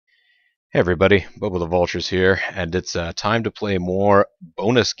Hey everybody, BoboTheVulture's here, and it's time to play more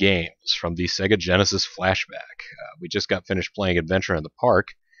bonus games from the Sega Genesis Flashback. We just got finished playing Adventure in the Park,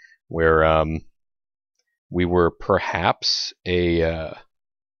 where we were perhaps a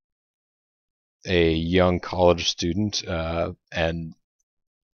young college student, and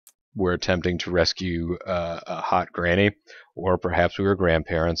we're attempting to rescue a hot granny, or perhaps we were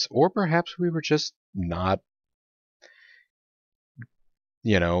grandparents, or perhaps we were just not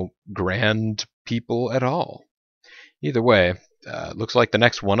grand people at all. Either way, looks like the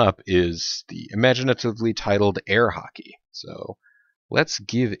next one up is the imaginatively titled Air Hockey. So let's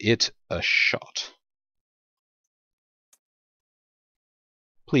give it a shot.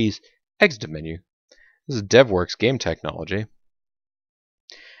 Please, exit menu. This is DevWorks Game Technology.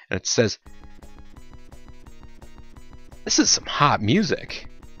 And it says, this is some hot music.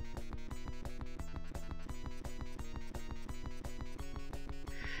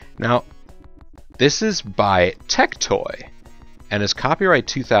 Now, this is by Tectoy, and is copyright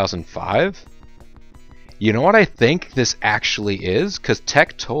 2005. You know what I think this actually is? Because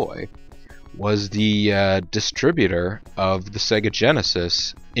Tectoy was the distributor of the Sega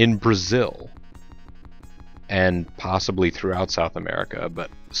Genesis in Brazil, and possibly throughout South America,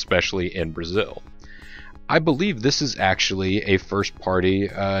 but especially in Brazil. I believe this is actually a first-party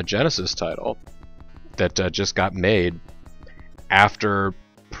Genesis title that just got made after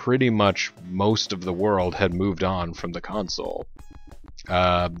pretty much most of the world had moved on from the console.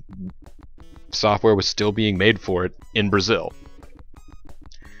 Software was still being made for it in Brazil.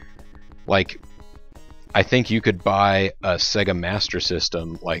 Like, I think you could buy a Sega Master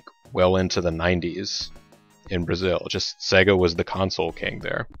System like well into the 90s in Brazil. Just Sega was the console king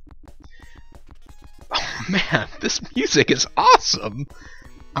there. Oh man, this music is awesome!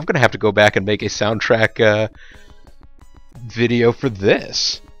 I'm gonna have to go back and make a soundtrack video for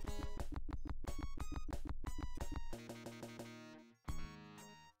this.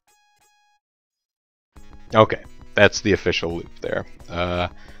 Okay, that's the official loop there.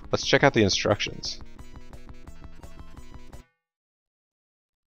 Let's check out the instructions.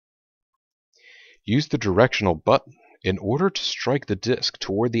 Use the directional button in order to strike the disc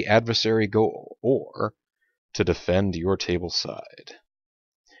toward the adversary goal, or to defend your table side.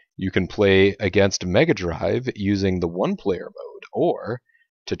 You can play against Mega Drive using the one-player mode, or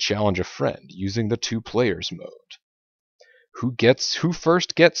to challenge a friend using the two-players mode. Who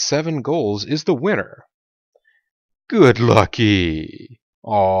first gets 7 goals is the winner. Good lucky!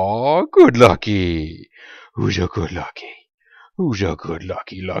 Aw, good lucky! Who's a good lucky? Who's a good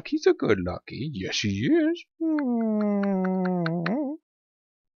lucky? Lucky's a good lucky. Yes, he is.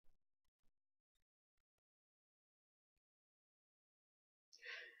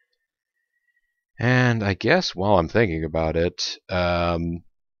 And I guess while I'm thinking about it,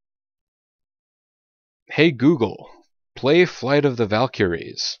 hey Google, play Flight of the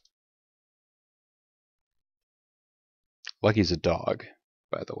Valkyries. Lucky's a dog,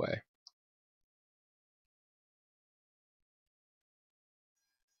 by the way.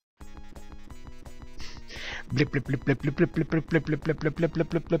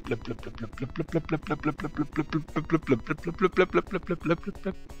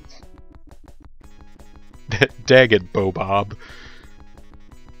 Dang it, Bob.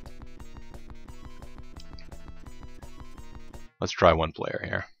 Let's try one player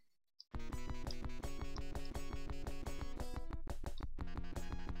here.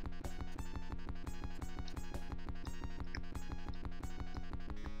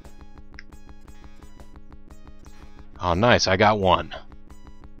 Oh, nice, I got one.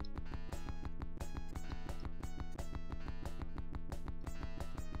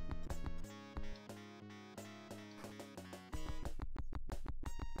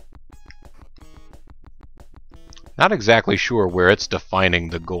 Not exactly sure where it's defining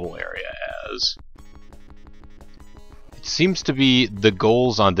the goal area as. It seems to be the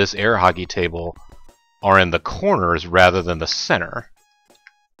goals on this air hockey table are in the corners rather than the center.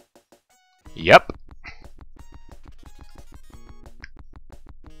 Yep.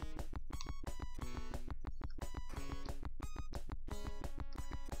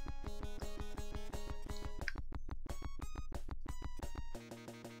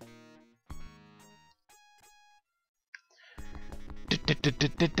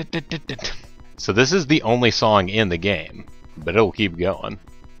 So this is the only song in the game, but it'll keep going.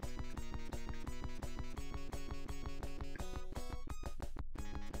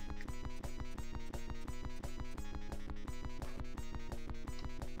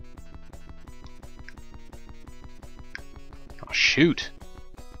 Oh shoot.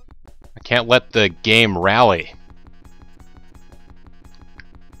 I can't let the game rally.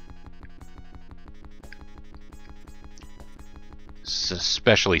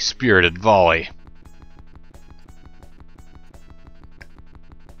 Especially spirited volley.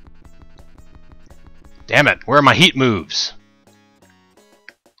 Damn it, where are my heat moves?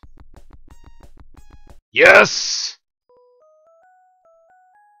 Yes!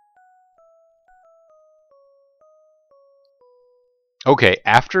 Okay,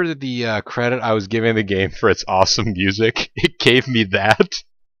 after the credit I was giving the game for its awesome music, it gave me that.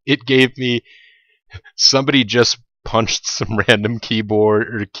 It gave me somebody just punched some random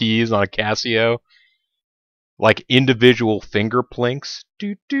keyboard or keys on a Casio, like individual finger plinks.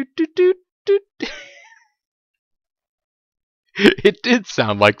 Doot, doot, doot, doot, doot. It did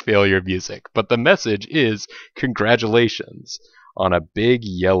sound like failure music, but the message is congratulations on a big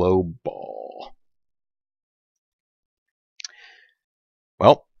yellow ball.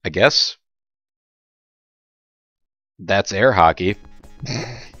 Well, I guess that's air hockey.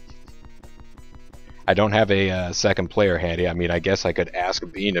 I don't have a second player handy. I mean, I guess I could ask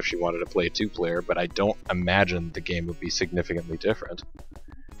Bean if she wanted to play 2-player, but I don't imagine the game would be significantly different.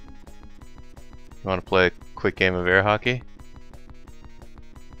 You want to play a quick game of air hockey?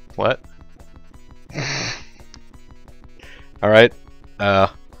 What? Alright,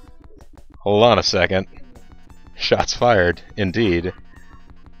 hold on a second. Shots fired, indeed.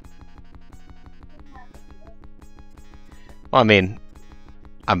 Well, I mean,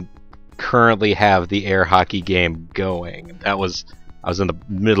 I'm currently have the air hockey game going. I was in the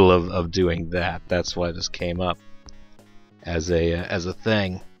middle of doing that. That's why this came up as a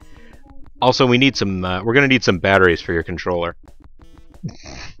thing. Also, we need some. We're gonna need some batteries for your controller.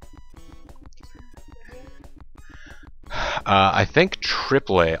 I think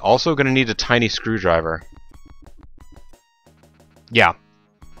AAA. Also gonna need a tiny screwdriver. Yeah.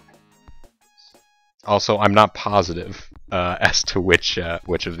 Also, I'm not positive as to which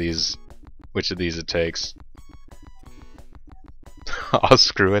of these it takes. I'll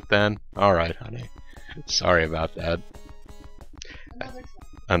screw it then. All right, honey. Sorry about that.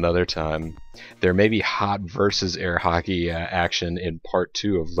 Another time. There may be hot versus air hockey action in part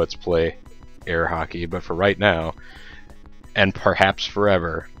 2 of Let's Play Air Hockey, but for right now, and perhaps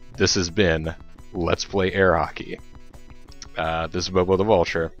forever, this has been Let's Play Air Hockey. This is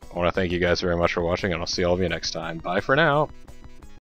BoboTheVulture. I want to thank you guys very much for watching, and I'll see all of you next time. Bye for now.